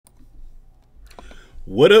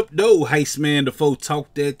What up, though? Heist man, the foe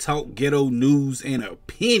talk that talk, ghetto news and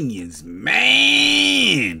opinions.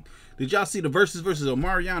 Man, did y'all see the Verzuz versus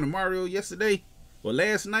Omarion and Mario yesterday? Well,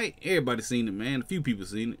 last night, everybody seen it, man. A few people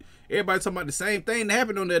seen it. Everybody talking about the same thing that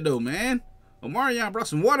happened on that, though, man. Omarion brought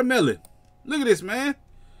some watermelon. Look at this, man.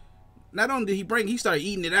 Not only did he started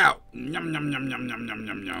eating it out. Yum, yum, yum, yum, yum, yum,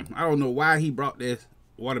 yum, yum. I don't know why he brought that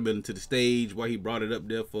watermelon to the stage, why he brought it up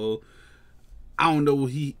there for. I don't know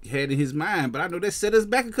what he had in his mind, but I know that set us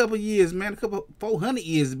back a couple years, man. 400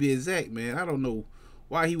 years to be exact, man. I don't know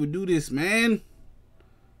why he would do this, man.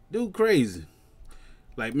 Dude crazy.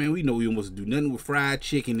 Like, man, we know we almost do nothing with fried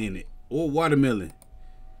chicken in it or watermelon.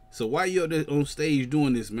 So why you up there on stage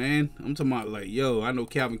doing this, man? I'm talking about like, yo, I know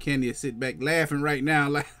Calvin Candy is sitting back laughing right now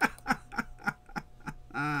like,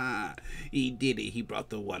 he did it. He brought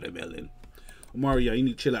the watermelon. Mario, you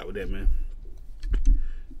need to chill out with that, man.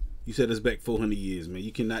 You set us back 400 years, man.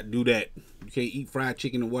 You cannot do that. You can't eat fried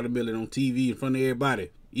chicken and watermelon on TV in front of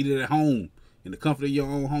everybody. Eat it at home, in the comfort of your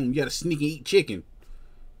own home. You got to sneak and eat chicken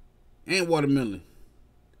and watermelon.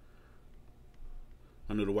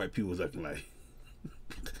 I know the white people was looking like,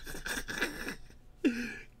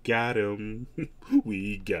 got him.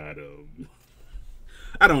 We got him.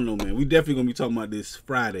 I don't know, man. We definitely going to be talking about this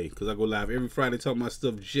Friday because I go live every Friday talking about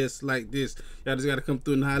stuff just like this. Y'all just got to come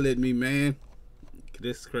through and holler at me, man.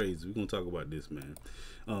 That's crazy. We're going to talk about this, man.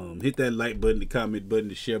 Hit that like button, the comment button,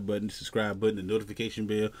 the share button, the subscribe button, the notification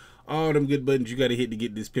bell. All them good buttons you got to hit to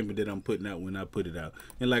get this pimping that I'm putting out when I put it out.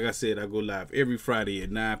 And like I said, I go live every Friday at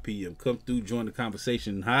 9 p.m. Come through, join the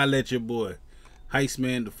conversation, and holler at your boy. Heist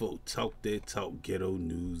man, the folk. Talk that talk, ghetto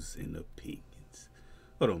news and opinions.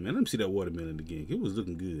 Hold on, man. Let me see that watermelon again. It was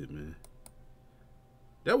looking good, man.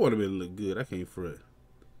 That watermelon looked good. I can't front.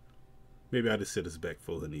 Maybe I just set us back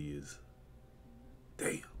 400 years.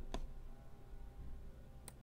 Damn.